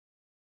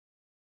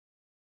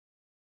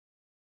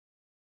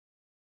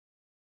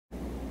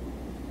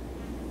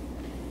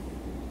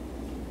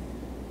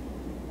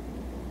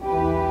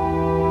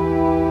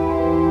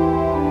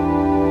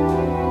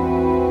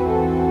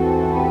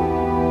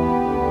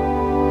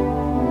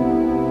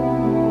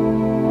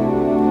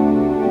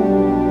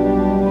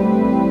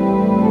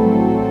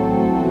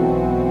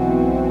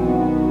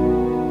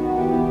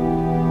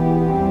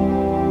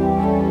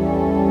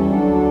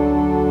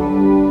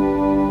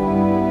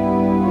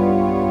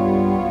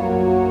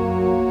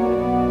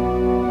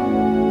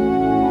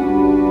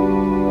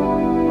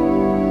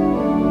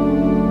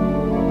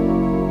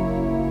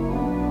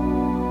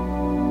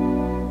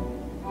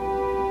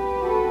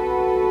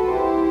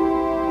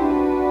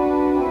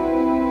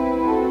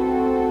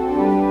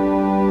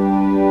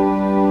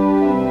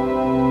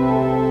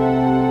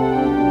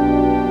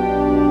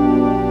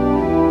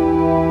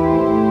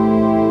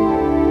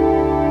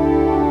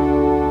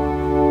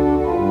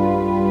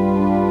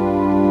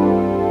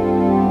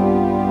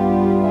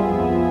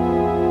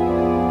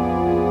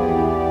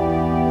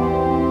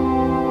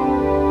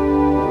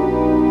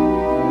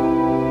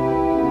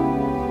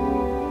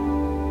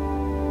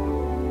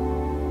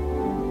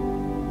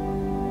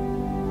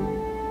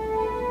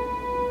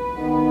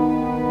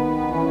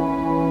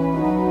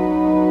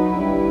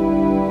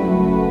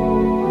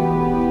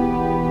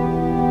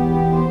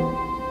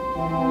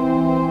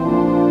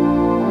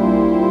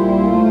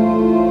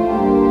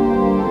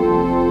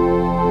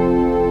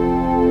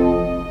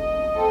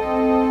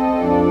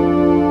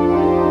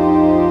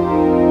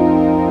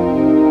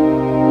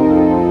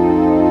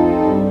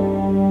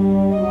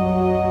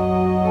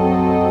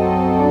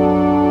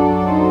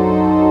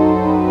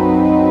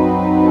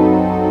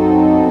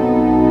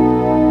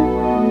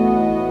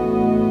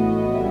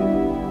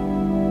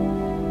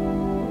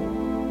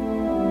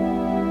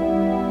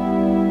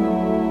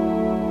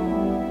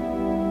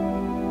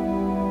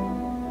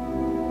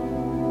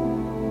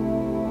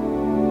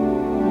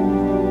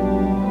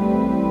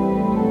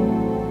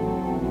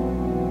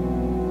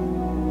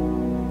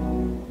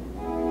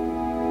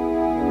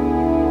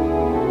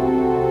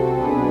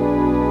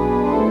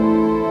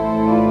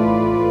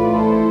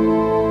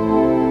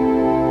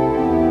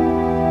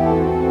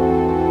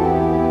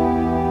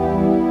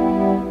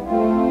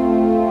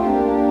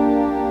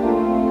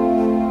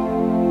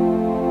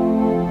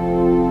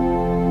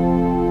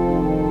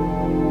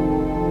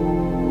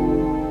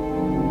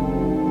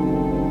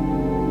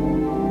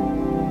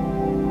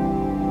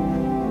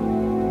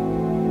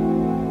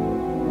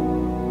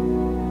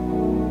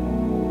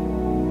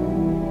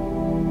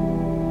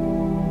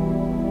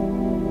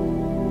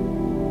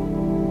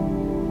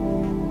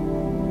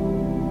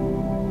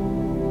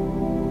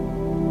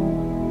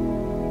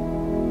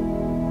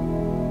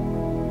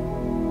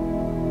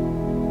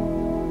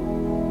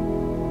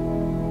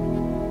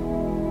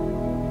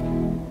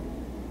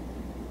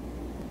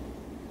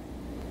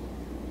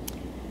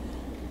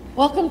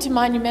Welcome to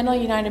Monumental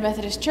United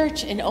Methodist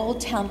Church in Old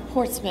Town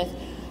Portsmouth,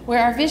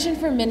 where our vision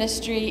for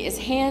ministry is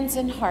hands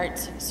and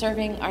hearts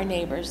serving our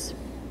neighbors.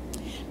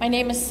 My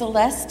name is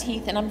Celeste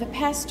Heath, and I'm the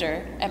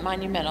pastor at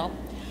Monumental.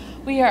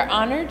 We are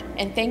honored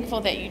and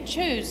thankful that you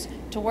chose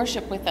to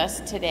worship with us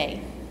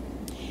today.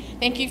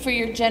 Thank you for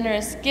your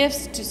generous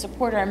gifts to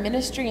support our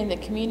ministry in the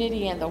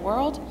community and the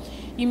world.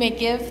 You may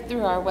give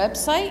through our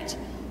website,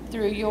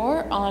 through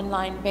your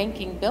online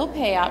banking bill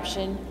pay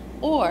option,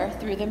 or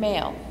through the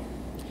mail.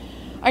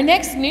 Our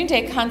next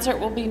noonday concert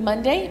will be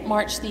Monday,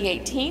 March the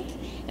 18th,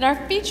 and our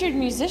featured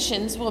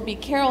musicians will be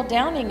Carol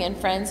Downing and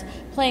friends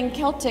playing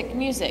Celtic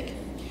music.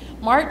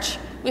 March,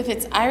 with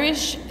its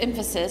Irish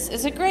emphasis,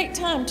 is a great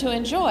time to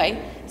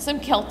enjoy some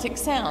Celtic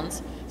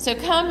sounds. So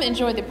come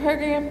enjoy the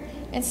program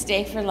and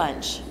stay for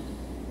lunch.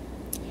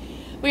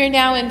 We are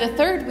now in the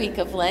third week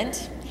of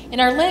Lent, and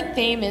our Lent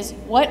theme is,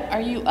 What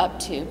Are You Up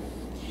To?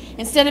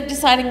 Instead of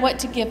deciding what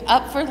to give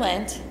up for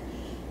Lent,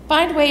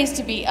 find ways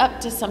to be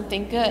up to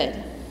something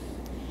good.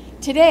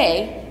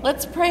 Today,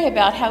 let's pray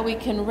about how we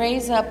can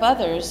raise up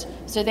others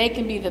so they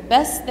can be the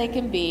best they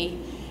can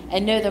be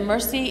and know the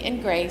mercy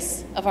and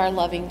grace of our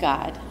loving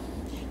God.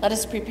 Let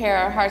us prepare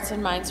our hearts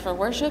and minds for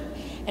worship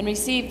and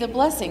receive the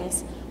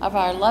blessings of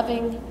our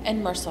loving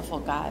and merciful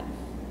God.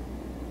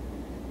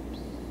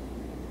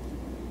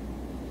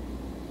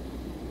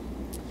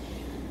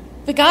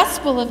 The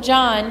Gospel of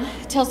John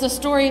tells the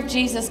story of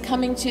Jesus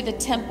coming to the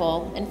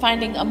temple and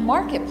finding a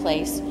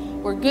marketplace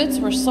where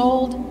goods were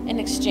sold and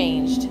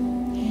exchanged.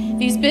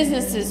 These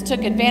businesses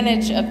took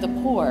advantage of the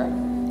poor.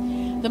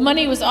 The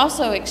money was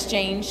also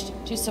exchanged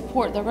to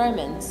support the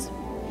Romans.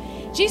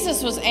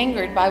 Jesus was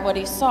angered by what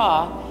he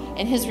saw,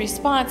 and his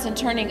response in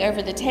turning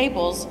over the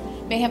tables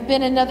may have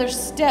been another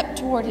step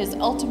toward his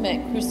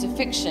ultimate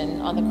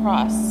crucifixion on the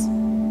cross.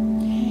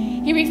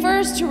 He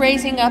refers to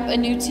raising up a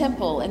new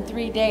temple in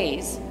 3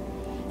 days,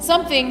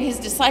 something his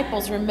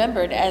disciples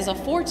remembered as a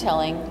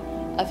foretelling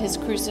of his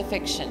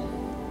crucifixion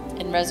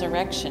and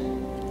resurrection.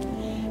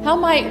 How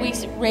might we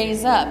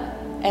raise up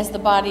as the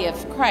body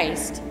of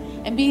Christ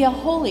and be a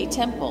holy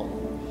temple,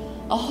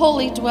 a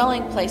holy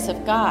dwelling place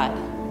of God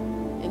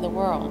in the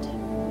world?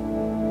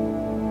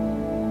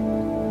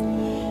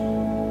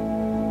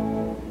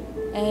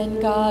 And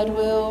God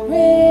will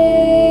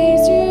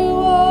raise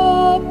you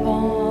up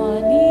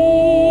on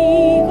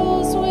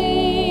eagle's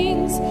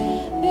wings,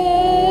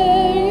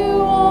 bear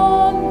you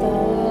on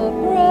the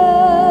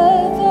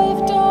breath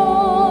of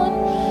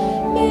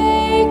dawn,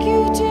 make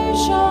you to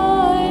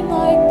shine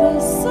like the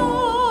sun,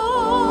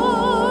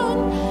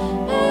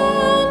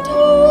 and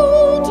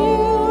hold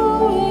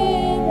you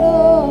in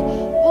the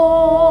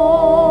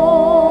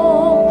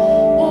palm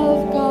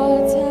of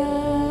God's hand.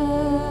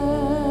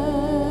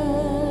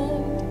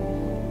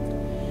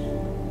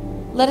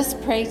 Let us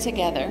pray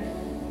together.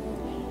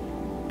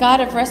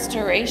 God of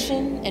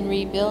restoration and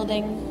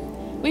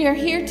rebuilding, we are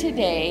here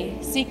today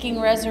seeking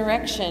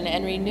resurrection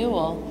and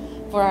renewal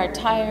for our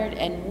tired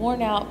and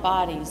worn-out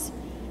bodies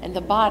and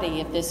the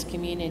body of this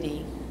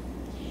community.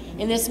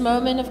 In this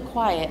moment of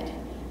quiet,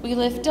 we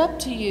lift up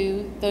to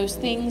you those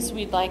things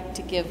we'd like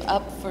to give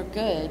up for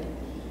good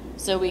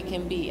so we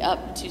can be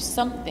up to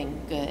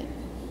something good.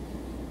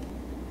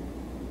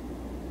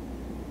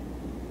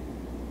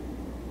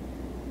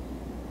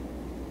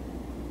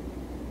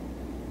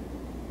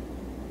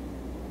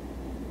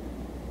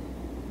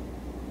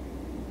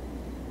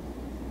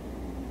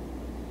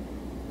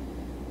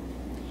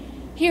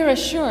 Hear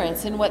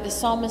assurance in what the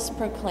psalmist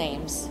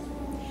proclaims.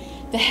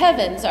 The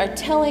heavens are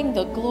telling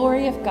the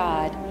glory of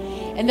God,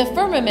 and the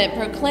firmament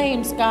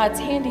proclaims God's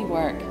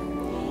handiwork.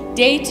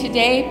 Day to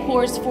day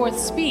pours forth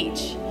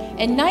speech,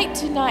 and night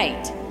to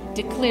night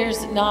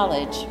declares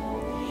knowledge.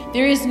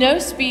 There is no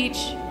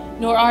speech,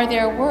 nor are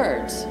there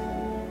words.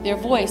 Their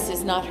voice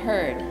is not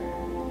heard.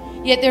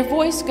 Yet their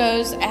voice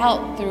goes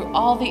out through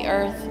all the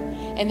earth,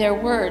 and their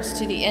words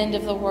to the end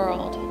of the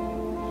world.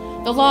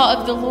 The law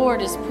of the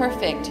Lord is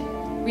perfect,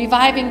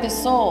 reviving the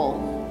soul.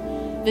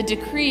 The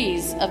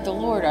decrees of the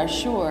Lord are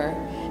sure,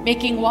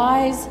 making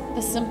wise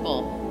the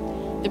simple.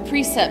 The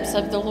precepts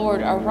of the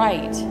Lord are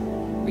right,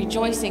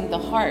 rejoicing the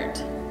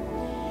heart.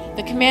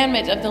 The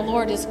commandment of the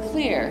Lord is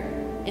clear,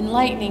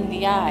 enlightening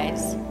the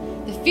eyes.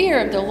 The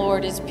fear of the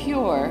Lord is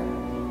pure,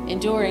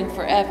 enduring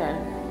forever.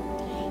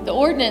 The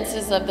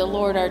ordinances of the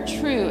Lord are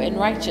true and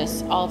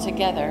righteous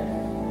altogether.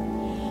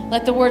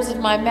 Let the words of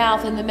my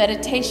mouth and the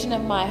meditation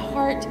of my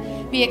heart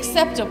be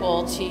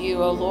acceptable to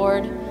you, O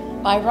Lord,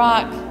 my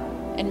rock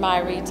and my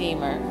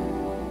Redeemer.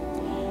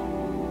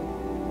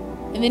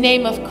 In the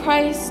name of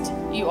Christ,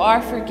 you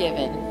are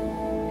forgiven.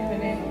 In the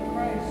name of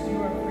Christ, you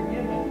are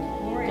forgiven.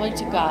 Glory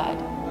to God.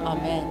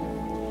 Amen.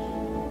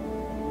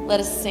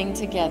 Let us sing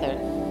together.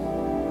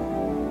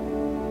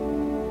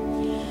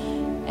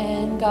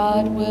 And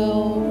God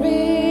will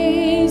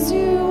raise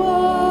you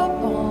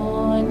up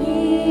on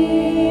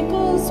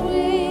eagle's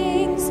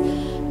wings,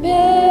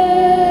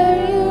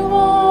 bear you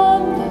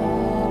on the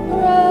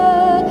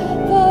breath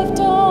of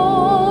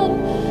dawn,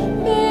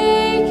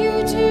 make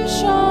you to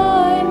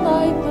shine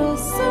like the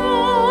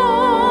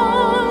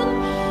sun,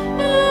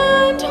 and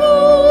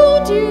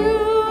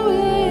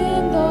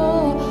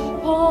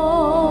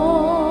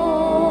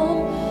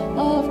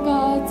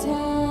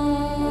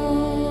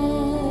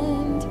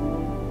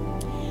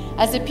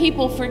As a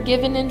people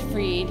forgiven and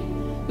freed,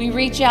 we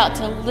reach out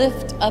to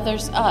lift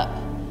others up,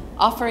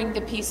 offering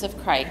the peace of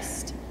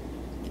Christ.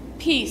 The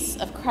peace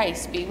of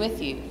Christ be with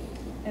you.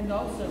 And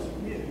also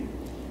with you.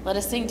 Let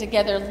us sing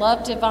together,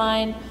 Love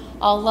Divine,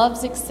 All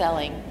Loves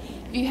Excelling.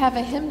 If you have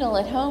a hymnal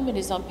at home, it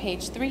is on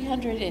page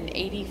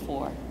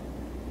 384.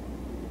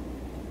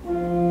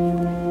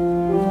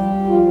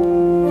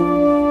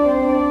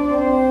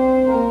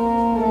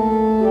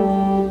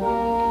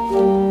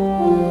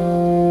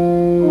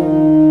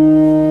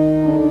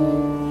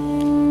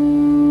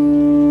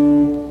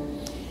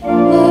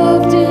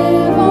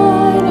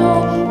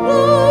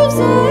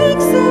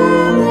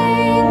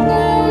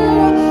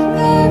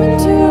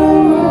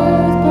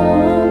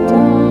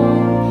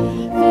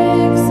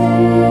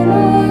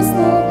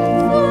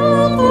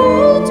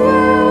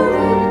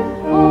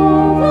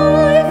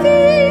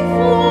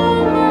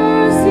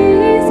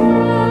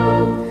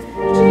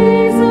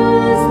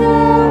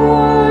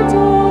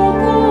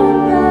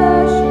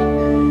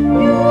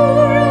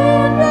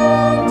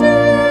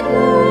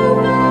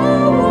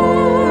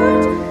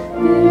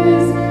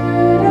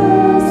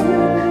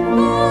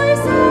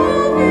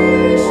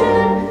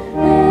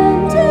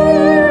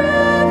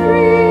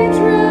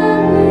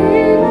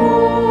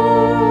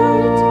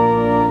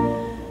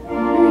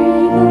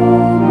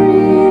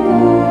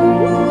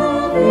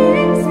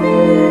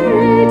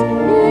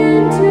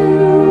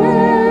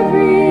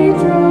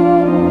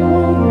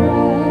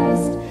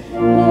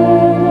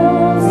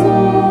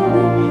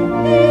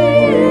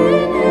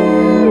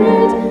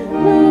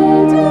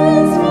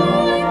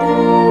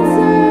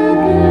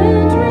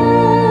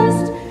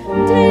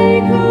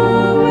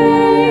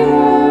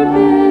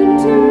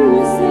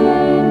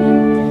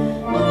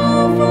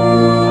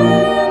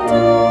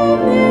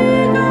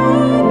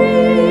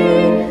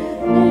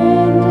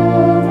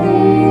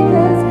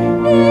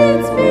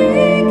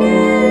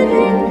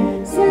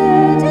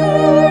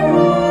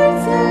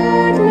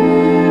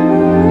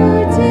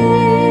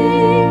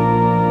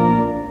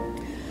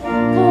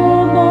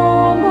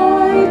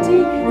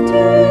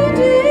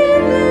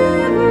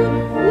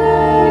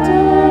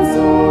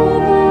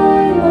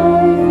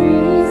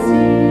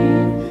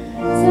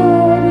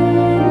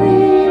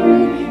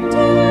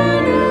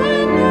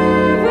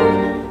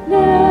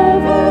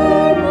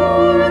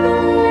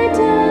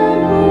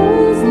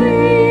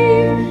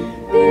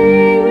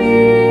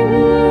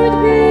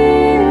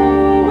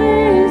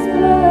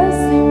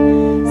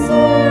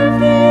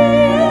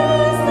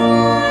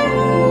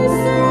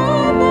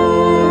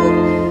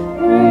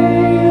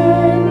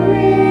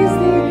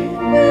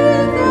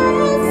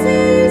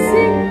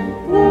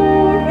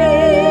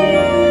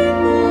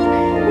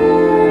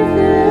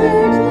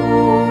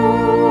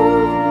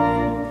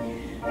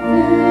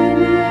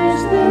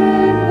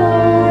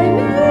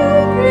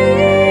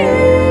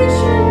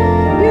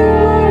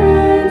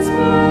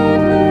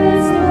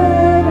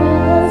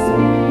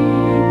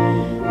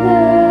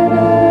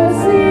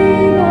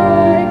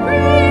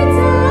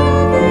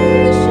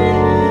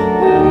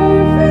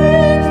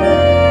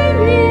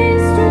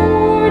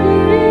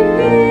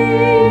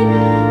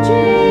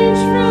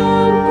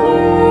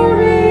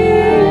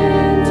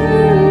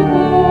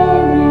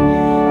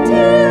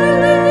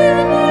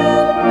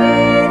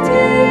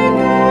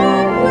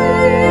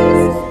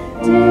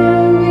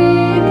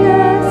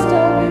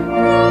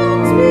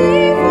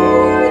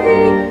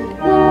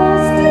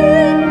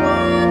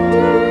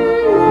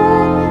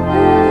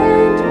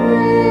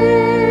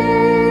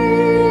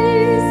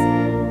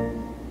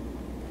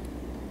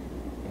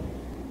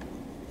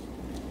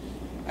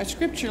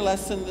 Scripture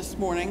lesson this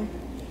morning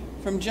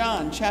from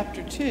John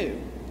chapter 2,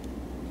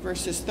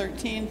 verses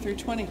 13 through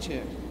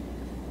 22.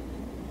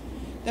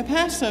 The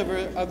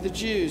Passover of the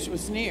Jews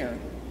was near,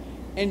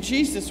 and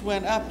Jesus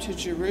went up to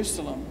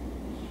Jerusalem.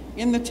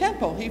 In the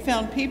temple he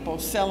found people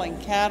selling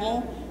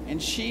cattle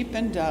and sheep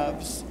and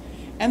doves,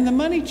 and the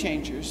money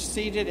changers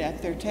seated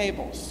at their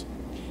tables.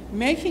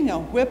 Making a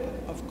whip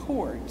of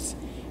cords,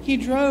 he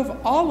drove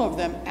all of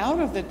them out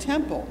of the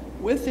temple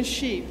with the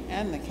sheep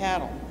and the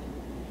cattle.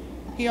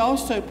 He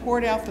also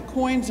poured out the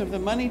coins of the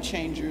money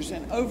changers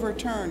and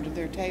overturned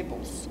their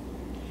tables.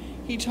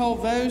 He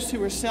told those who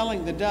were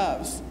selling the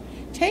doves,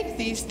 "Take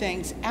these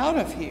things out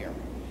of here.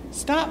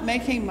 Stop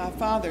making my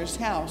Father's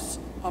house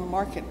a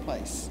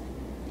marketplace."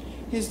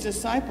 His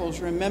disciples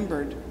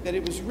remembered that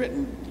it was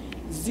written,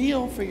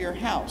 "Zeal for your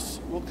house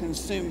will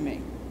consume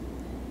me."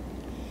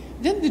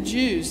 Then the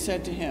Jews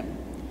said to him,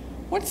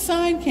 "What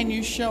sign can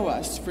you show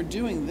us for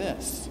doing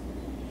this?"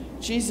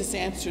 Jesus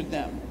answered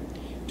them,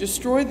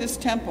 "Destroy this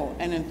temple,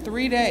 and in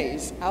 3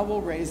 days I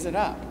will raise it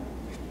up."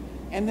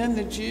 And then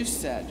the Jews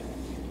said,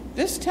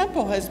 "This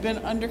temple has been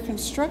under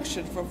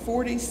construction for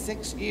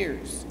 46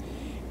 years,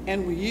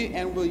 and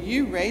will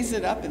you raise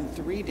it up in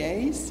 3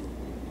 days?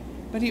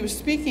 But he was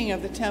speaking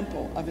of the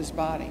temple of his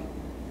body.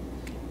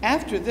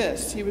 After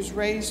this, he was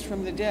raised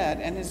from the dead,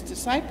 and his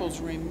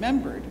disciples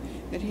remembered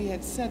that he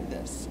had said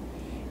this,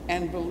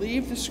 and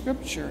believed the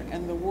scripture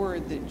and the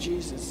word that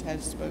Jesus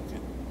had spoken.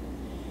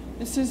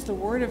 This is the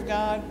word of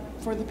God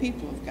for the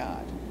people of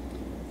God.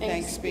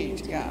 Thanks be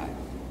to God.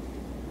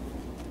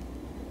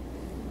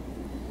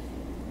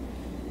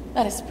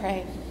 Let us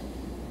pray.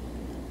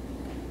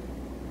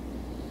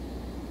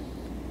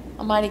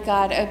 Almighty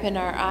God, open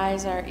our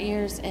eyes, our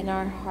ears, and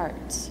our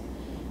hearts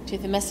to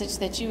the message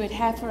that you would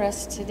have for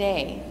us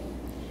today,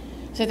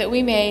 so that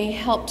we may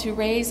help to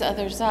raise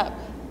others up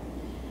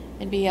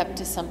and be up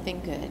to something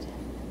good.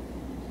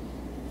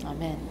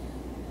 Amen.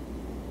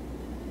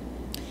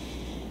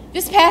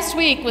 This past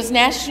week was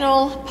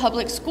National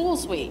Public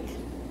Schools Week.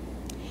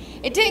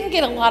 It didn't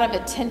get a lot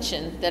of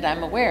attention that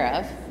I'm aware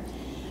of.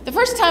 The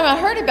first time I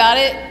heard about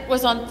it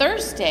was on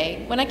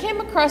Thursday when I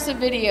came across a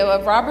video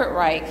of Robert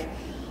Reich,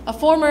 a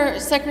former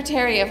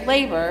Secretary of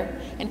Labor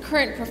and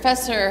current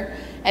professor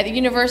at the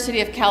University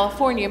of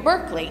California,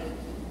 Berkeley.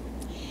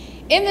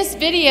 In this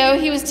video,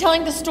 he was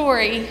telling the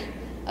story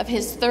of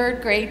his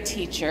third grade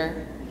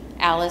teacher,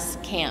 Alice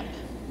Camp.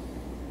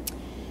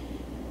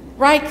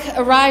 Reich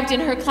arrived in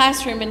her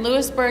classroom in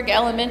Lewisburg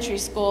Elementary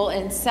School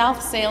in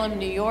South Salem,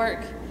 New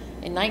York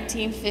in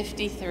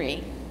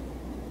 1953.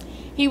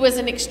 He was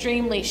an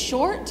extremely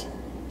short,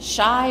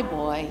 shy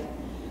boy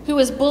who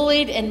was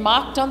bullied and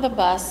mocked on the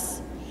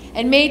bus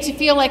and made to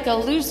feel like a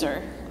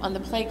loser on the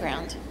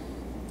playground.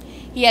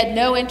 He had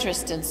no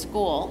interest in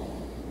school.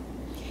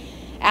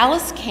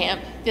 Alice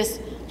Camp, this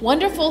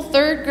wonderful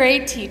third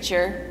grade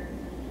teacher,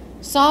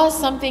 saw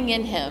something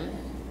in him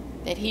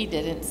that he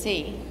didn't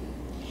see.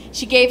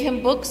 She gave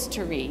him books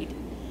to read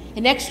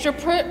and extra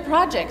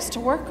projects to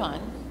work on.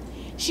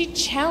 She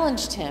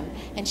challenged him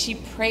and she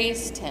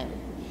praised him.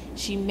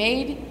 She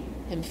made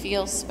him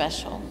feel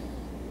special.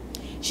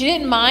 She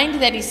didn't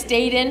mind that he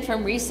stayed in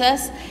from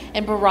recess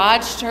and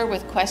barraged her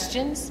with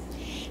questions.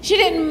 She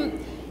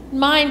didn't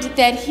mind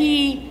that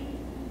he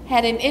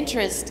had an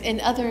interest in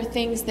other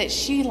things that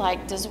she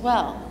liked as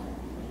well.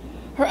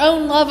 Her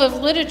own love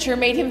of literature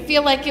made him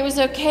feel like it was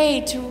okay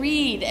to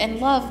read and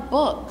love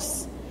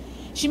books.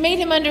 She made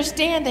him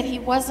understand that he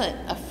wasn't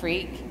a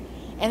freak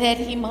and that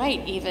he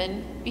might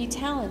even be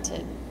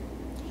talented.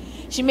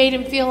 She made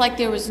him feel like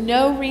there was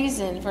no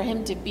reason for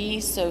him to be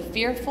so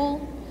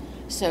fearful,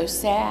 so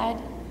sad,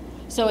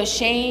 so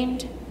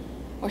ashamed,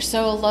 or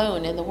so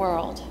alone in the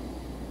world.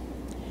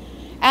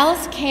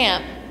 Alice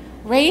Camp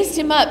raised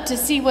him up to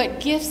see what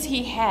gifts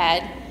he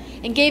had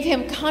and gave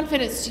him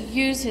confidence to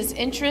use his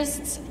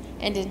interests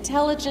and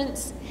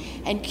intelligence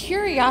and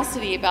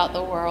curiosity about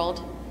the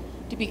world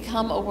to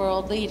become a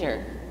world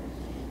leader,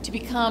 to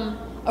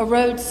become a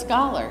Rhodes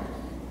Scholar,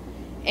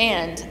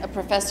 and a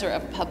professor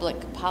of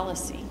public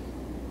policy.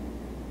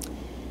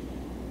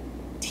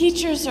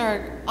 Teachers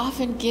are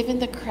often given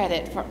the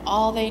credit for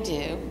all they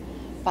do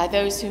by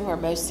those who are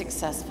most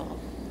successful.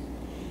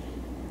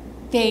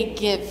 They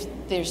give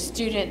their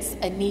students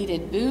a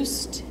needed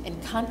boost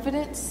and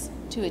confidence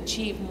to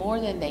achieve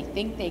more than they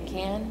think they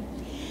can.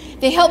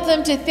 They help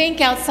them to think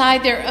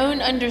outside their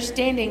own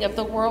understanding of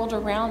the world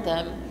around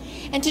them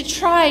and to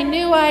try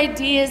new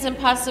ideas and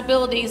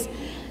possibilities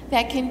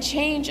that can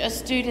change a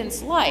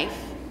student's life,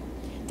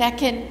 that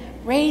can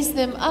raise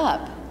them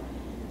up,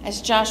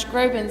 as Josh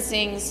Groban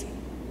sings,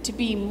 to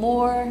be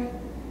more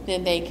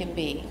than they can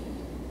be.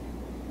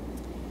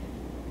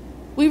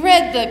 We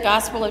read the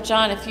Gospel of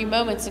John a few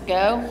moments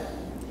ago,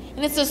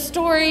 and it's a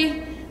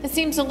story that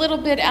seems a little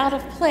bit out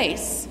of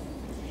place.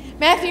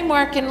 Matthew,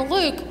 Mark, and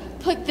Luke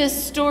put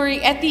this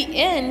story at the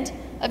end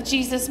of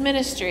Jesus'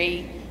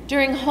 ministry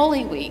during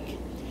Holy Week,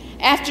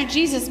 after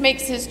Jesus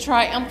makes his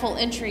triumphal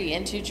entry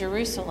into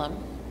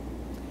Jerusalem.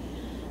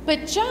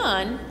 But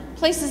John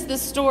places the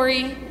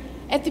story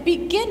at the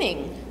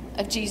beginning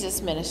of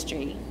Jesus'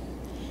 ministry.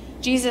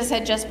 Jesus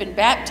had just been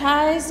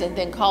baptized and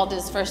then called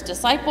his first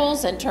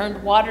disciples and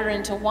turned water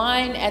into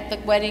wine at the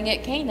wedding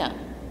at Cana.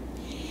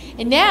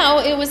 And now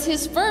it was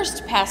his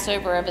first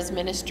Passover of his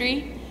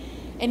ministry,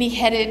 and he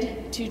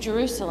headed to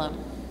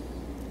Jerusalem.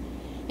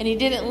 And he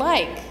didn't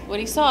like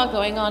what he saw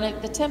going on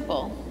at the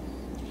temple.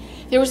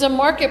 There was a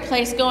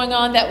marketplace going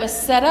on that was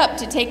set up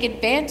to take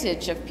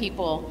advantage of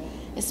people,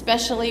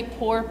 especially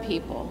poor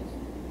people.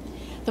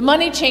 The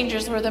money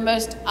changers were the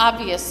most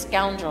obvious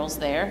scoundrels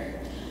there.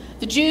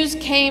 The Jews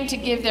came to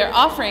give their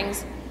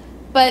offerings,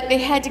 but they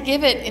had to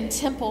give it in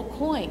temple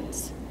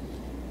coins.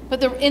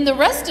 But in the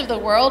rest of the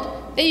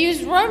world, they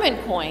used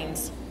Roman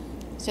coins,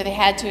 so they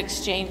had to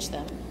exchange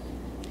them.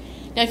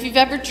 Now, if you've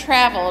ever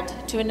traveled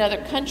to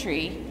another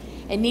country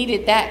and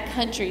needed that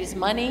country's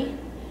money,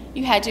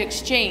 you had to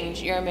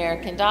exchange your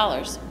American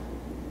dollars.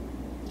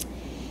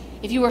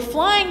 If you were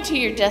flying to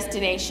your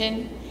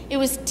destination, it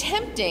was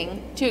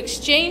tempting to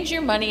exchange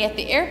your money at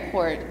the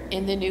airport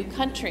in the new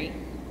country.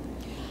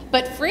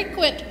 But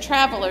frequent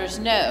travelers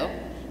know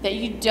that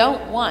you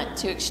don't want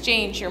to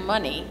exchange your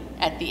money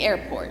at the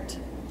airport.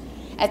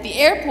 At the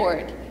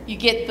airport, you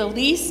get the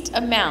least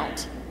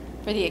amount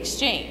for the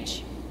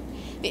exchange.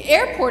 The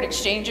airport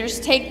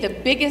exchangers take the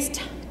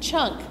biggest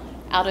chunk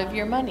out of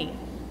your money.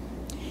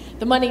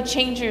 The money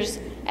changers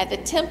at the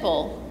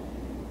temple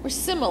were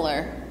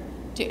similar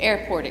to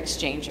airport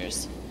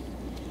exchangers.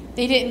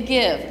 They didn't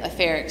give a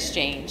fair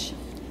exchange.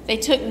 They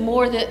took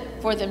more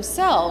for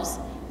themselves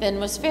than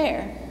was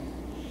fair.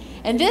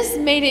 And this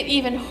made it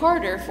even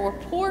harder for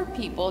poor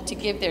people to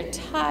give their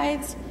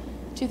tithes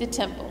to the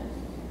temple.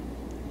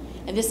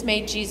 And this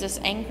made Jesus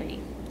angry,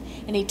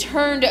 and he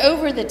turned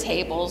over the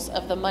tables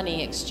of the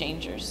money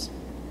exchangers.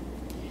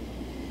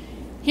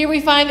 Here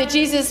we find that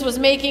Jesus was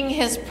making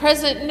his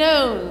presence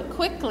known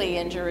quickly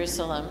in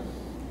Jerusalem,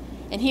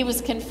 and he was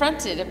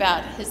confronted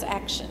about his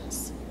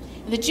actions.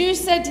 And the Jews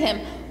said to him,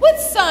 "What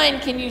sign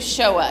can you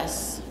show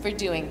us for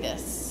doing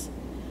this?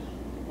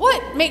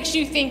 What makes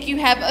you think you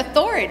have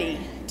authority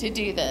to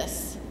do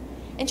this?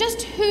 And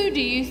just who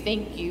do you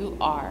think you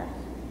are?"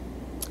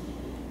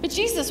 But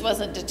Jesus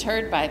wasn't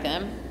deterred by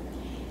them.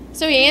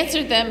 So he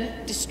answered them,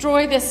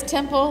 "Destroy this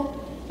temple,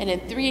 and in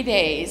 3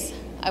 days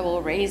I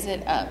will raise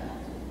it up."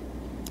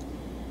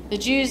 The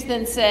Jews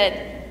then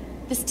said,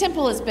 "This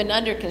temple has been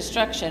under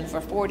construction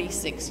for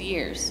 46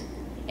 years,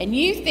 and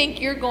you think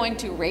you're going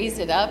to raise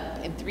it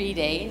up in 3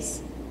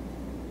 days?"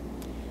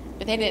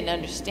 But they didn't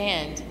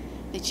understand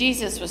that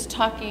Jesus was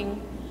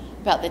talking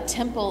about the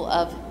temple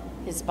of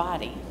his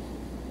body.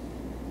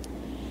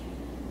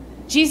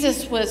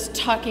 Jesus was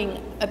talking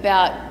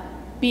about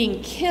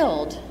being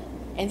killed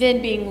and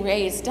then being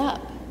raised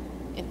up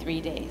in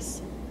 3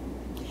 days.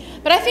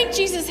 But I think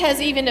Jesus has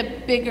even a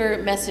bigger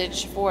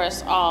message for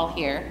us all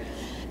here,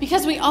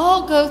 because we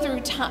all go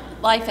through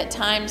life at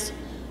times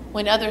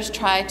when others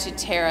try to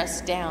tear us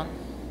down.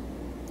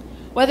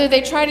 Whether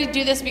they try to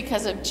do this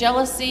because of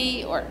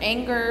jealousy or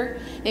anger,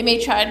 they may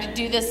try to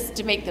do this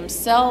to make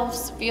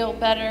themselves feel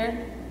better.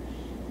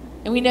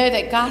 And we know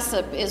that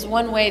gossip is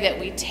one way that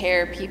we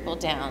tear people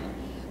down.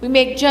 We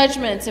make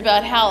judgments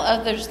about how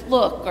others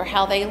look or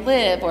how they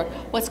live or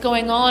what's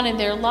going on in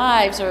their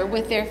lives or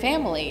with their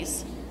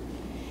families.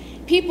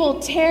 People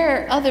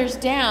tear others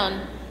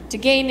down to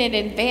gain an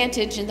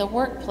advantage in the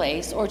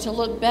workplace or to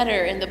look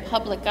better in the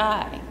public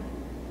eye.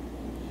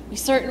 We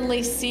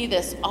certainly see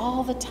this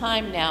all the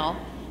time now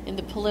in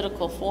the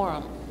political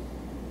forum.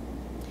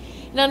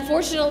 And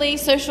unfortunately,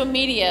 social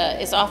media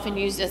is often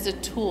used as a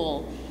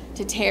tool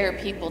to tear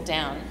people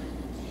down.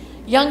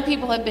 Young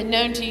people have been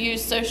known to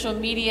use social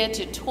media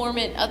to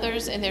torment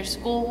others in their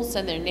schools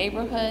and their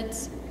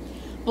neighborhoods.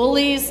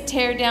 Bullies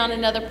tear down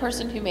another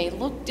person who may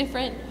look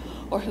different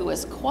or who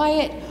is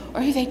quiet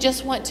or who they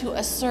just want to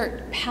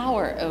assert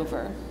power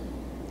over.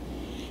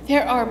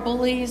 There are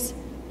bullies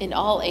in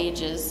all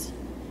ages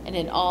and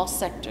in all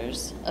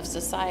sectors of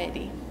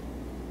society.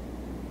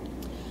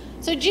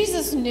 So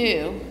Jesus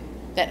knew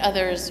that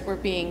others were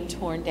being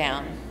torn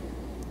down.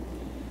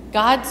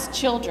 God's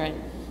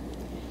children,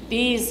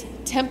 these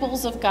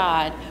temples of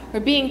God, were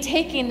being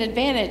taken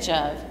advantage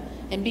of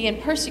and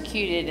being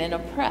persecuted and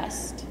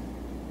oppressed.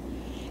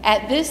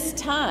 At this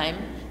time,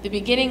 the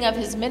beginning of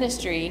his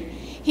ministry,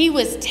 he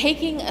was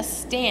taking a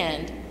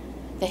stand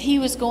that he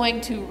was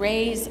going to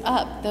raise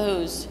up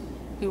those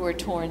who were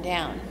torn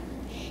down.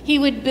 He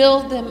would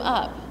build them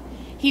up.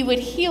 He would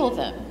heal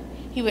them.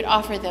 He would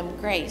offer them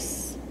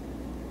grace.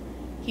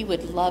 He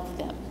would love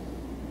them.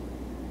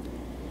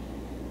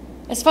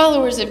 As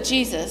followers of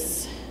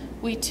Jesus,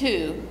 we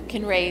too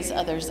can raise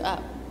others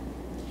up.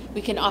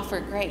 We can offer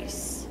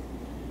grace.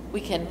 We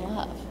can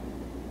love.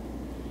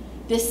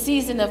 This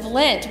season of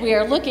Lent, we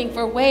are looking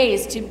for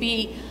ways to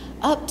be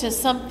up to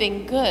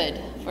something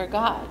good for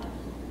God.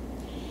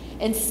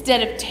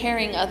 Instead of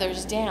tearing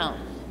others down,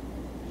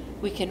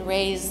 we can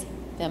raise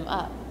them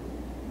up.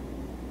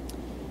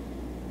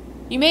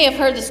 You may have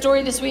heard the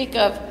story this week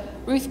of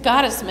Ruth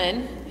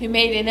Gottesman, who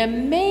made an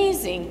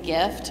amazing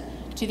gift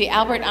to the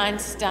Albert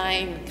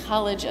Einstein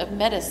College of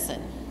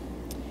Medicine.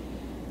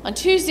 On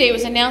Tuesday, it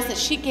was announced that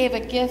she gave a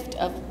gift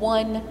of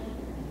 $1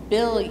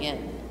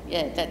 billion.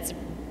 Yeah, that's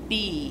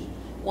B,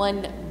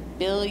 $1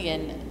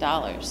 billion.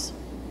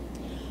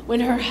 When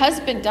her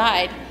husband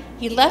died,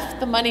 he left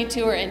the money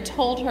to her and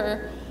told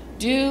her,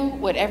 "Do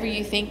whatever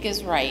you think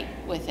is right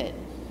with it."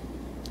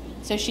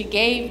 So she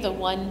gave the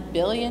 $1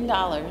 billion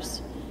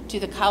to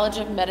the College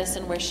of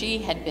Medicine where she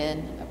had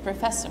been a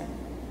professor.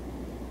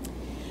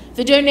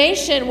 The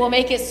donation will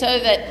make it so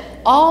that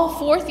all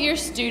fourth-year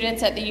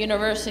students at the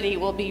university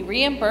will be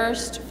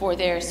reimbursed for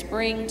their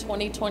spring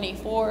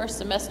 2024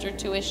 semester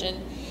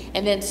tuition,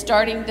 and then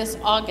starting this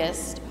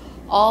August,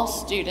 all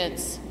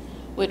students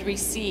would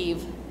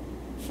receive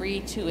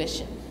free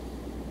tuition.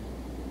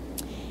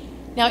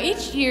 Now,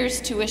 each year's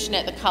tuition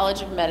at the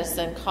College of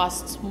Medicine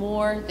costs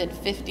more than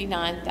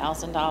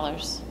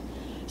 $59,000.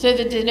 So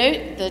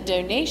the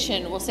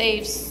donation will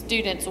save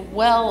students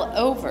well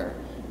over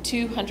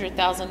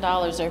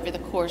 $200,000 over the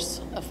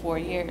course of 4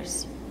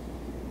 years.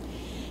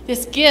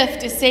 This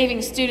gift is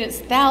saving students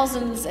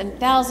thousands and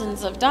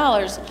thousands of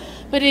dollars,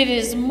 but it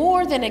is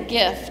more than a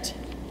gift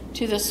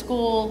to the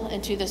school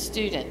and to the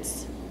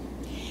students.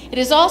 It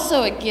is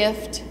also a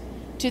gift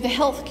to the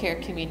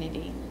healthcare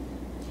community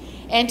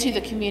and to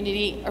the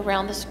community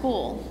around the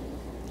school.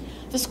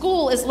 The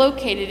school is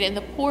located in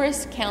the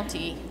poorest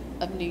county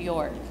of New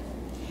York.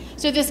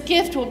 So this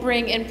gift will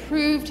bring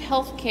improved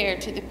health care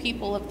to the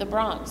people of the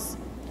Bronx.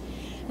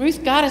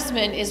 Ruth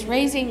Gottesman is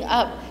raising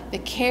up the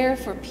care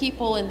for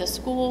people in the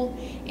school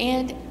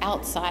and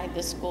outside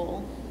the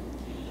school.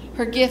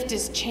 Her gift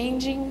is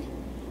changing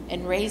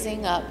and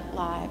raising up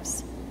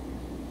lives.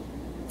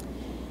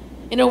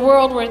 In a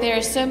world where there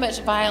is so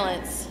much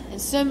violence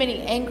and so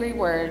many angry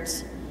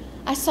words,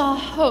 I saw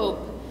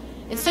hope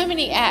in so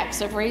many acts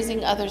of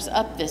raising others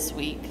up this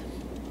week.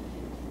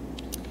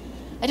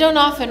 I don't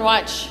often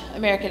watch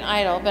American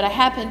Idol, but I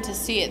happened to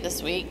see it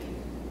this week.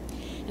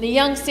 And a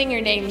young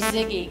singer named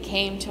Ziggy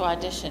came to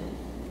audition.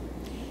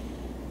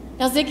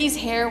 Now Ziggy's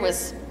hair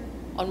was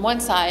on one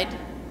side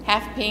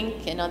half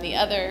pink, and on the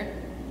other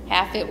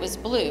half it was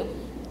blue.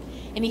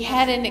 And he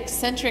had an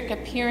eccentric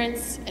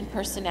appearance and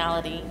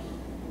personality.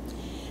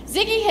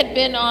 Ziggy had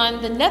been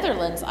on the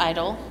Netherlands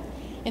Idol,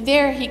 and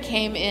there he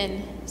came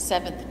in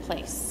 7th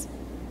place.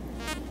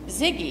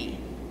 Ziggy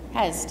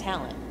has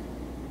talent.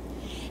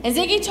 And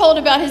Ziggy told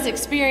about his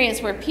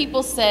experience where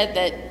people said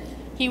that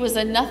he was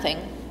a nothing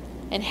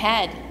and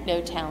had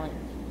no talent.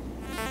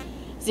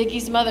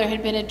 Ziggy's mother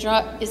had been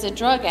is a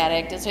drug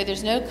addict, and so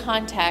there's no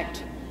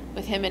contact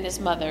with him and his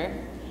mother.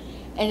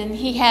 And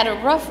he had a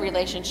rough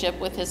relationship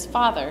with his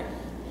father.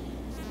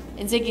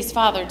 And Ziggy's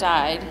father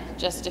died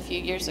just a few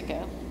years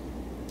ago.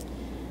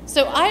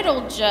 So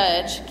Idol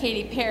judge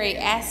Katy Perry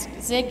asked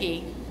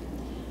Ziggy,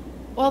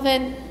 "Well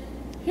then,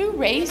 who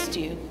raised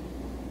you?"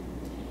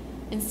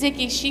 And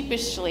Ziggy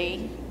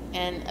sheepishly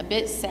and a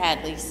bit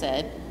sadly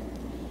said,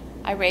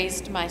 "I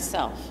raised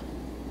myself."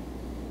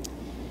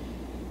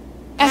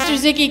 After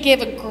Ziggy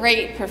gave a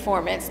great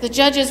performance, the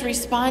judges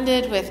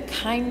responded with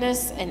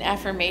kindness and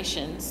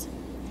affirmations.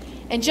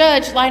 And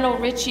Judge Lionel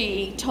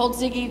Richie told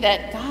Ziggy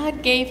that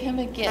God gave him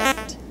a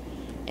gift,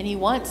 and he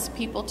wants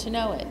people to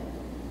know it.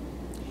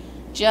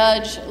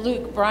 Judge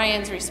Luke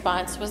Bryan's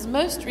response was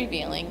most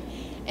revealing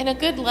and a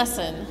good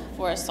lesson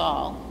for us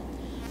all.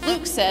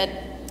 Luke said,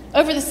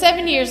 "Over the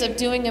 7 years of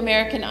doing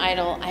American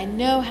Idol, I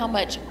know how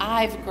much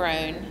I've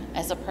grown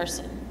as a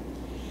person.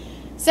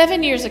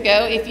 7 years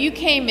ago, if you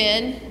came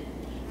in,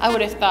 I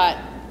would have thought,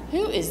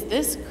 who is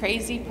this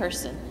crazy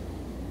person?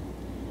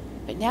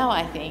 But now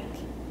I think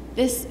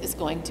this is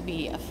going to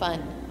be a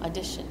fun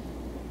audition."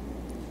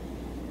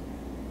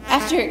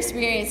 After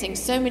experiencing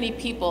so many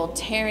people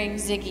tearing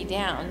Ziggy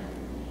down,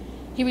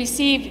 he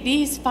received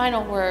these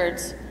final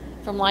words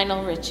from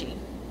Lionel Richie.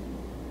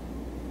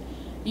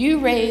 "You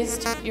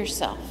raised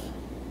yourself.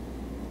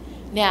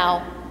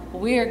 Now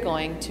we're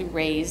going to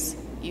raise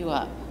you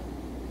up."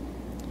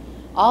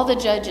 All the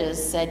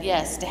judges said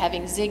yes to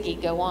having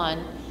Ziggy go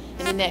on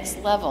in the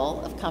next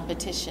level of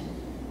competition.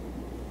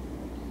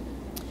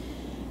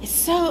 It's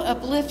so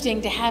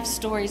uplifting to have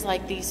stories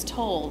like these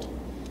told.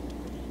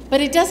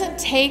 But it doesn't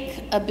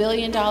take a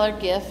billion-dollar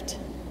gift.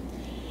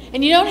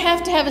 And you don't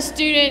have to have a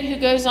student who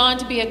goes on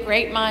to be a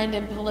great mind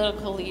and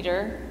political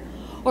leader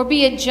or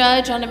be a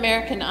judge on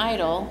American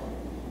Idol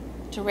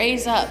to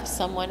raise up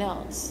someone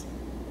else.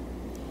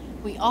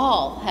 We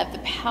all have the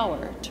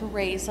power to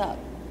raise up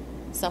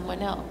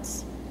someone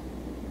else.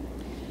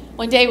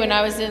 One day when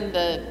I was in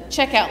the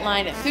checkout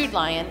line at Food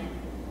Lion,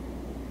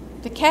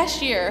 the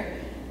cashier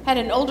had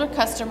an older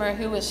customer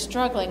who was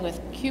struggling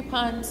with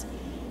coupons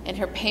and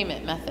her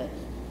payment method.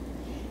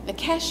 The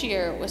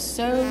cashier was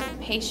so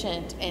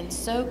patient and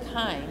so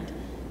kind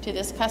to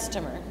this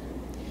customer.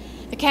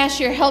 The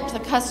cashier helped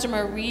the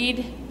customer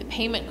read the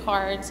payment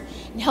cards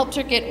and helped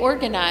her get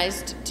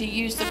organized to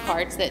use the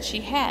cards that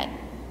she had.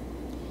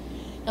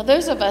 Now,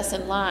 those of us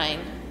in line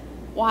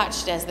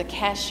watched as the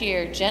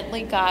cashier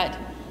gently got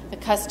the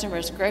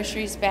customer's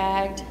groceries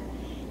bagged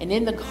and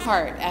in the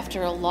cart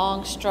after a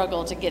long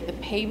struggle to get the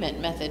payment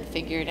method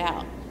figured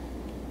out.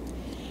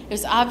 It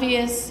was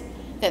obvious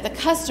that the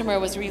customer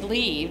was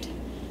relieved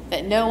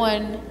that no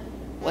one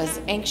was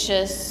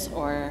anxious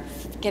or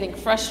getting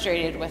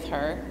frustrated with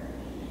her,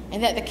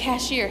 and that the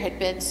cashier had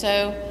been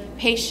so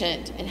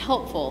patient and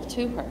helpful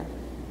to her.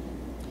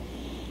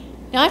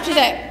 Now, after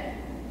that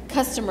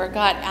customer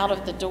got out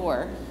of the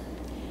door,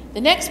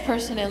 the next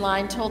person in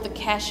line told the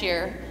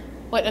cashier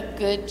what a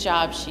good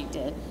job she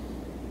did.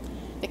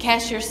 The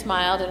cashier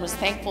smiled and was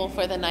thankful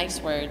for the nice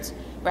words,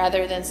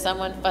 rather than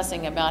someone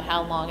fussing about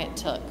how long it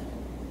took.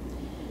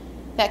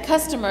 That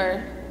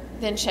customer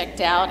then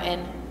checked out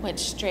and went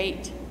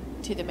straight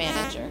to the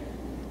manager.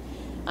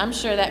 I'm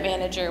sure that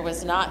manager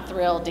was not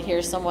thrilled to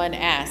hear someone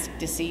ask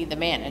to see the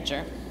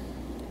manager.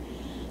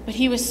 But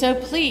he was so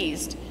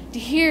pleased to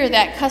hear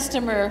that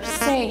customer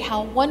say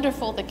how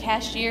wonderful the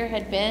cashier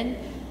had been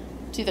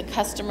to the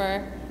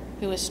customer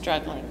who was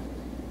struggling.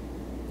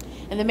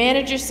 And the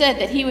manager said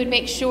that he would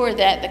make sure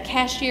that the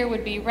cashier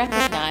would be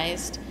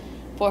recognized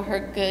for her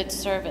good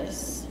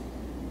service.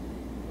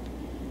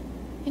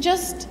 In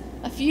just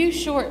a few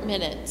short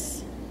minutes,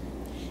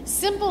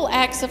 simple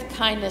acts of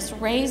kindness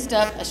raised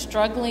up a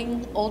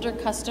struggling older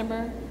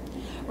customer,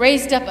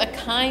 raised up a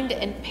kind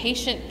and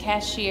patient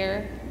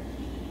cashier,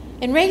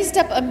 and raised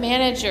up a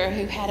manager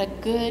who had a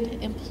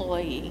good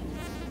employee.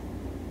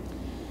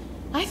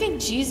 I think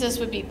Jesus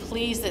would be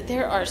pleased that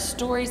there are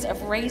stories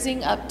of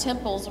raising up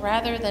temples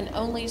rather than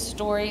only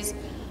stories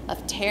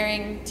of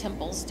tearing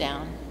temples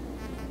down.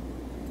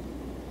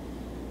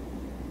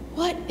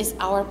 What is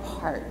our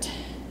part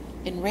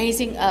in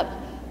raising up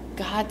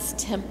God's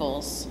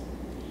temples,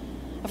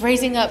 of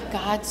raising up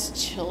God's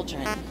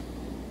children?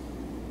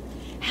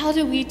 how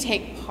do we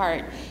take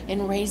part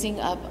in raising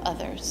up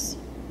others?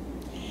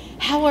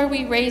 How are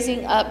we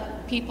raising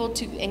up people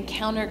to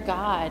encounter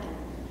God,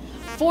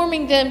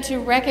 forming them to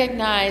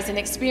recognize and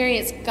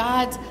experience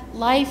God's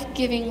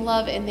life-giving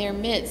love in their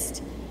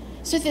midst,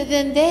 so that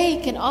then they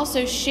can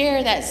also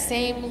share that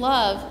same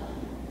love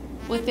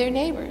with their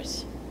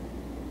neighbors?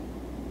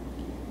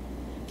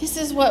 This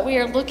is what we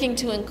are looking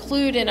to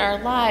include in our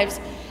lives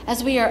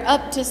as we are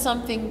up to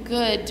something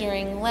good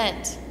during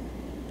Lent,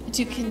 and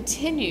to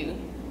continue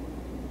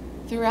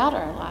throughout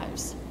our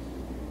lives.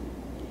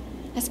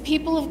 As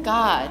people of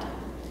God,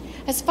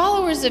 as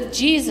followers of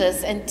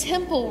Jesus and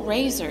temple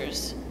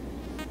raisers,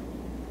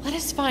 let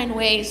us find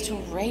ways to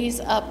raise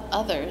up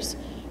others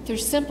through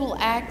simple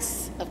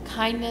acts of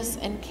kindness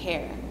and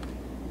care.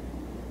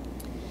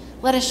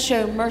 Let us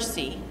show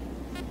mercy.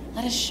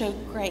 Let us show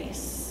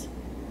grace.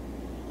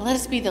 Let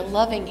us be the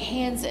loving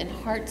hands and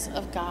hearts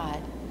of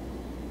God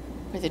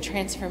for the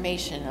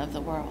transformation of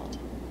the world.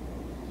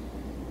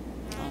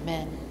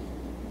 Amen.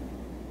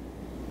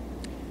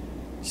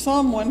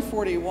 Psalm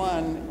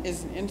 141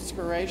 is an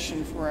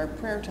inspiration for our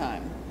prayer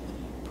time.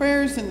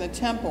 Prayers in the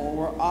temple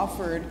were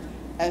offered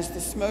as the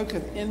smoke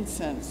of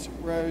incense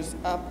rose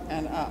up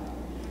and up,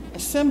 a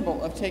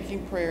symbol of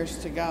taking prayers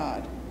to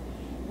God.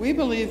 We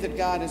believe that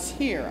God is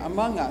here,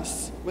 among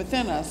us,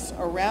 within us,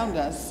 around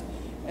us,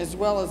 as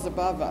well as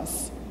above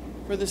us,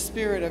 for the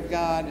Spirit of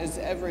God is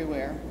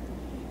everywhere.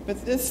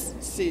 But this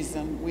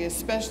season, we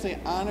especially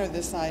honor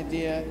this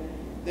idea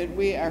that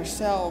we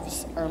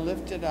ourselves are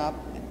lifted up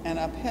and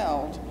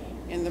upheld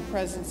in the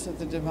presence of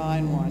the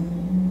Divine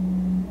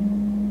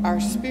One.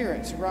 Our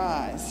spirits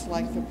rise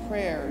like the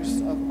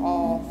prayers of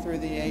all through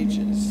the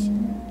ages.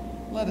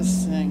 Let us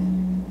sing.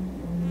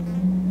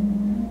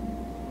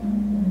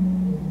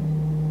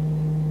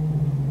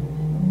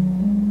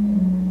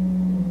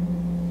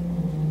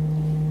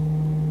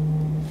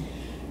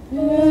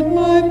 Let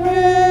my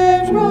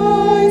prayers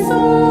rise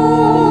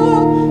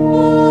up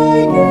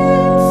like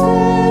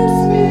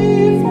incense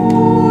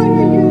before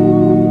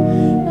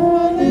you,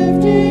 the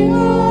lifting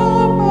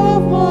up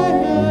of my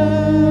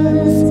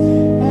hands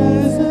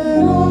as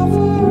an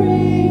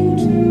offering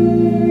to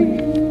you.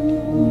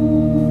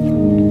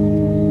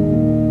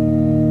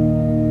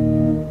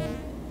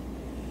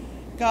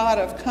 God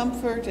of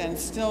comfort and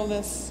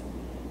stillness,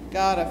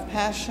 God of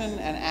passion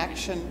and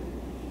action,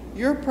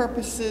 your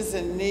purposes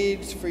and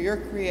needs for your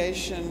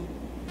creation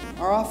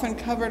are often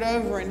covered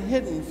over and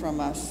hidden from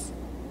us.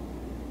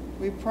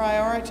 We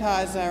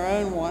prioritize our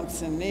own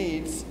wants and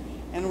needs,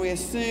 and we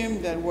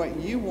assume that what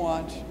you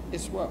want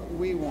is what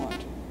we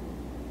want.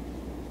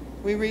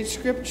 We read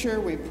scripture,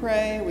 we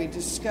pray, we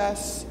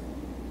discuss,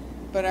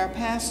 but our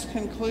past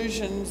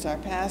conclusions, our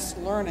past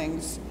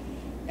learnings,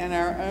 and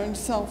our own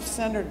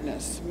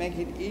self-centeredness make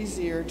it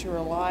easier to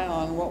rely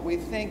on what we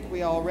think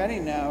we already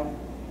know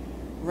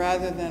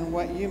rather than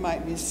what you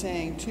might be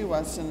saying to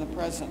us in the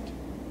present.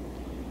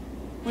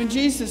 When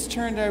Jesus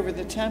turned over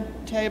the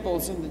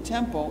tables in the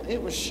temple,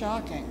 it was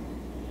shocking.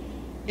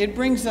 It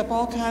brings up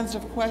all kinds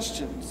of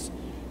questions.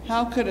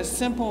 How could a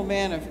simple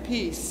man of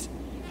peace,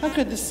 how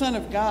could the Son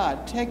of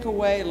God take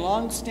away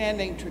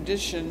long-standing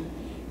tradition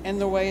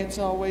and the way it's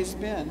always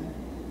been?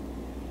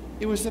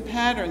 It was a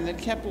pattern that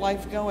kept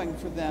life going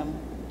for them.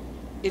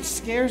 It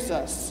scares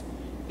us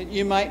that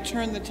you might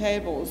turn the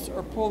tables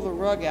or pull the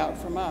rug out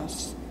from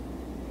us.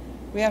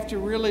 We have to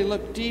really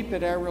look deep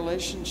at our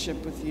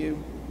relationship with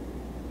you.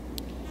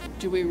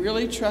 Do we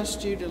really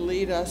trust you to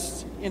lead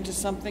us into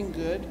something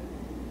good?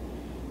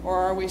 Or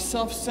are we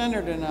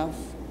self-centered enough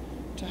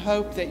to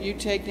hope that you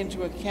take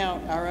into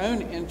account our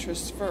own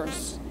interests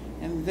first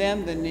and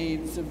then the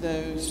needs of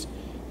those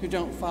who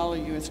don't follow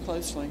you as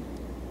closely?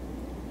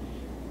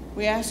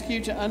 We ask you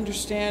to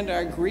understand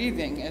our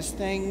grieving as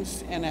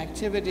things and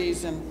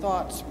activities and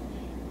thoughts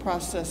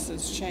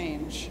processes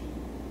change.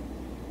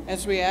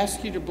 As we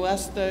ask you to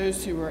bless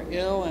those who are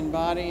ill in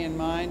body and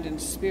mind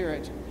and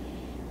spirit,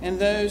 and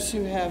those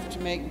who have to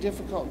make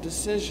difficult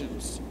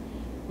decisions,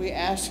 we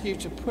ask you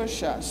to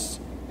push us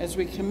as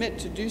we commit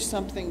to do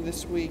something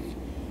this week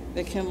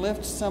that can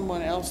lift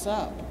someone else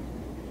up,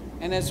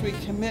 and as we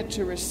commit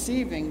to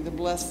receiving the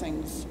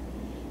blessings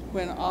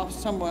when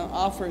someone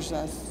offers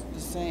us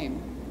the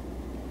same.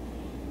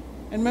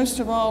 And most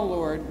of all,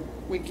 Lord,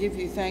 we give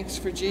you thanks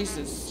for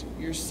Jesus,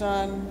 your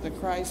Son, the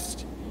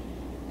Christ,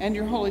 and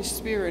your Holy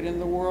Spirit in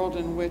the world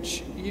in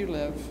which you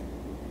live.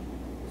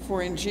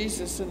 For in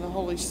Jesus and the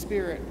Holy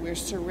Spirit, we're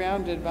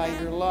surrounded by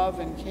your love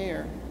and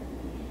care.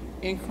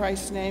 In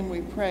Christ's name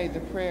we pray the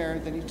prayer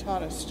that he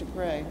taught us to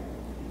pray.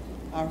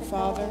 Our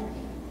Father,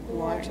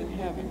 who art in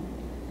heaven,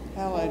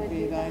 hallowed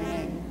be thy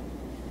name.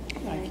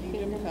 Thy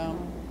kingdom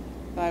come,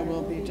 thy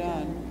will be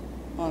done,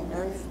 on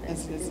earth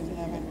as it is in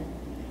heaven.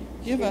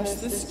 Give us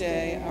this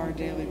day our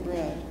daily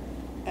bread,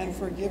 and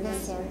forgive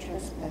us our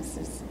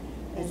trespasses,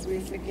 as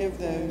we forgive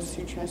those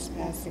who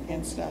trespass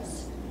against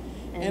us.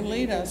 And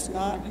lead us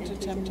not into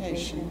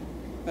temptation,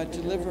 but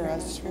deliver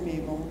us from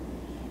evil.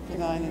 For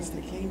thine is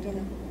the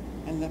kingdom,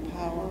 and the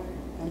power,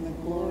 and the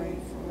glory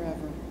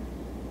forever.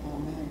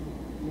 Amen.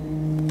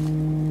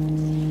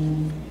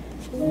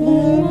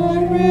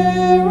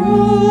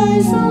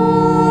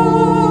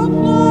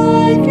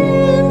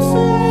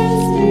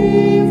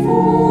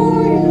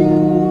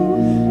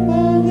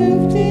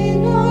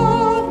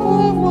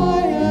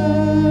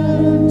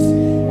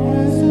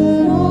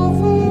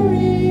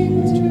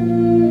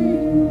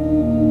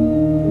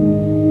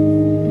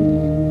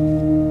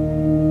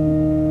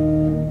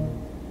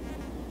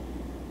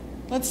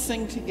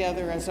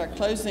 as our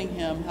closing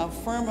hymn, How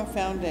Firm a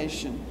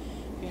Foundation.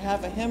 If you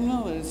have a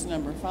hymnal, it is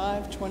number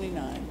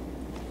 529.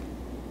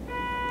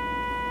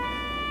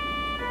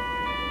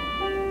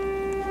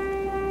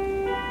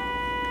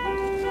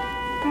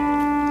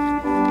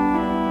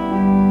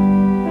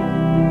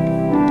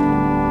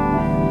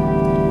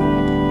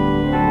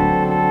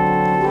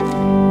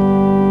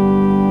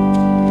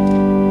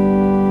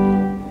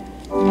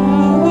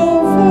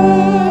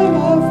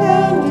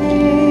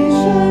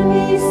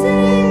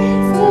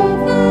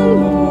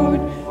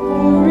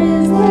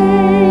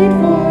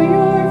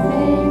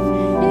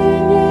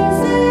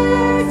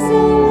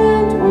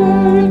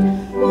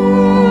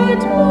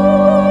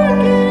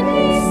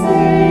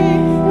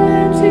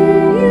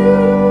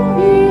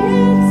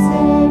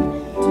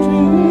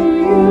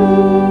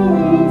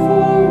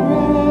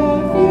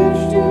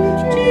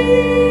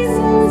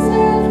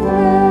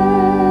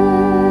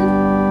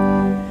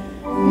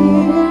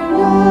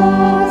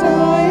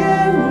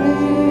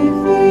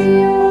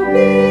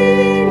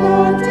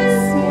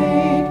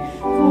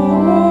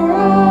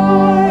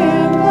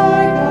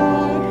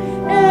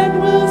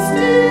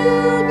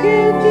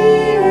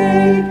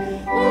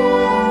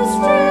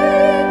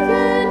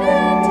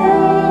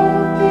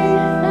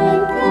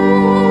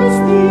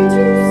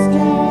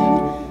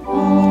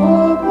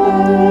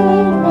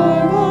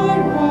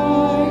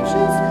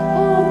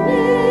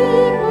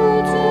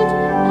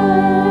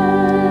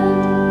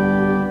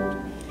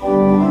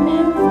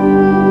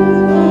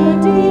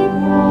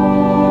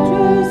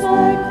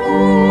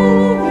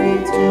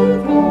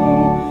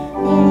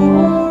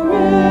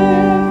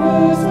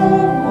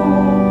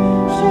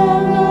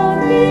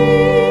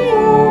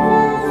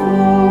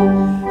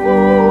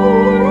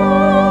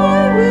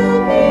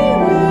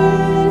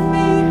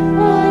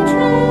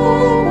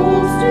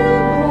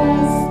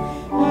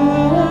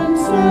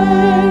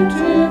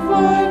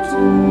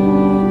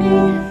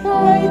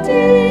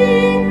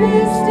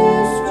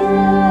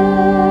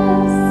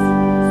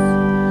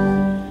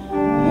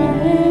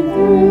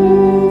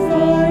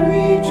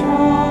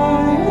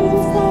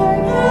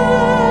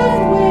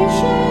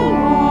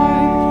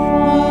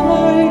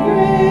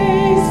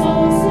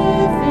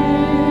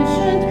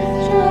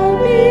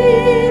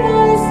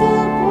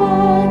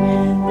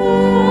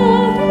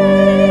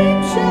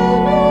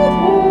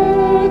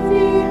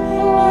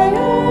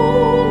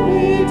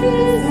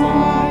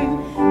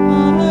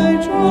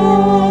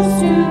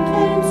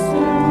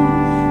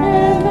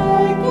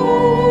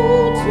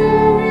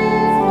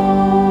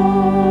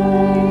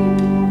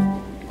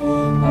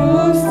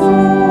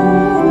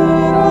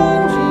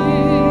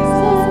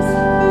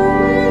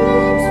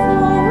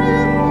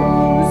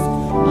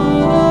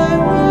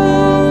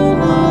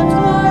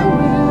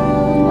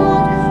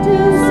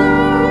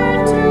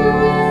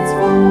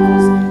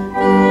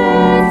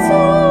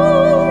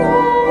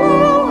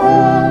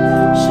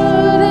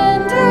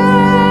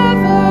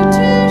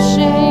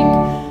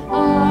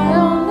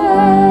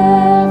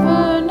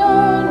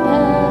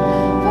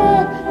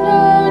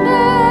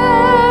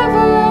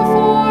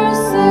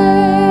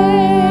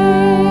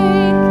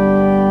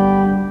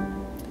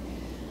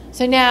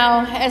 So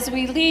now, as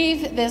we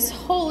leave this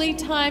holy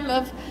time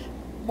of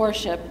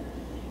worship,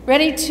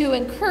 ready to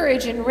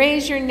encourage and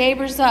raise your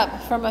neighbors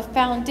up from a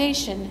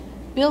foundation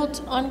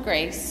built on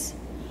grace,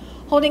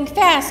 holding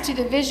fast to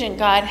the vision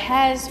God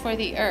has for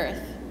the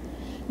earth,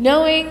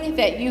 knowing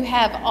that you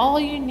have all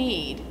you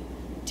need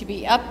to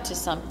be up to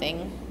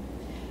something.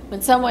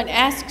 When someone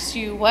asks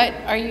you, "What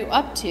are you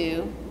up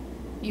to?"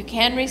 you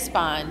can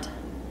respond,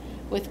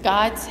 "With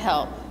God's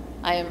help,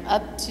 I am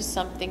up to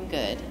something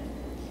good."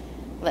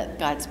 Let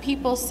God's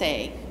people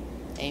say,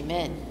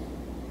 Amen.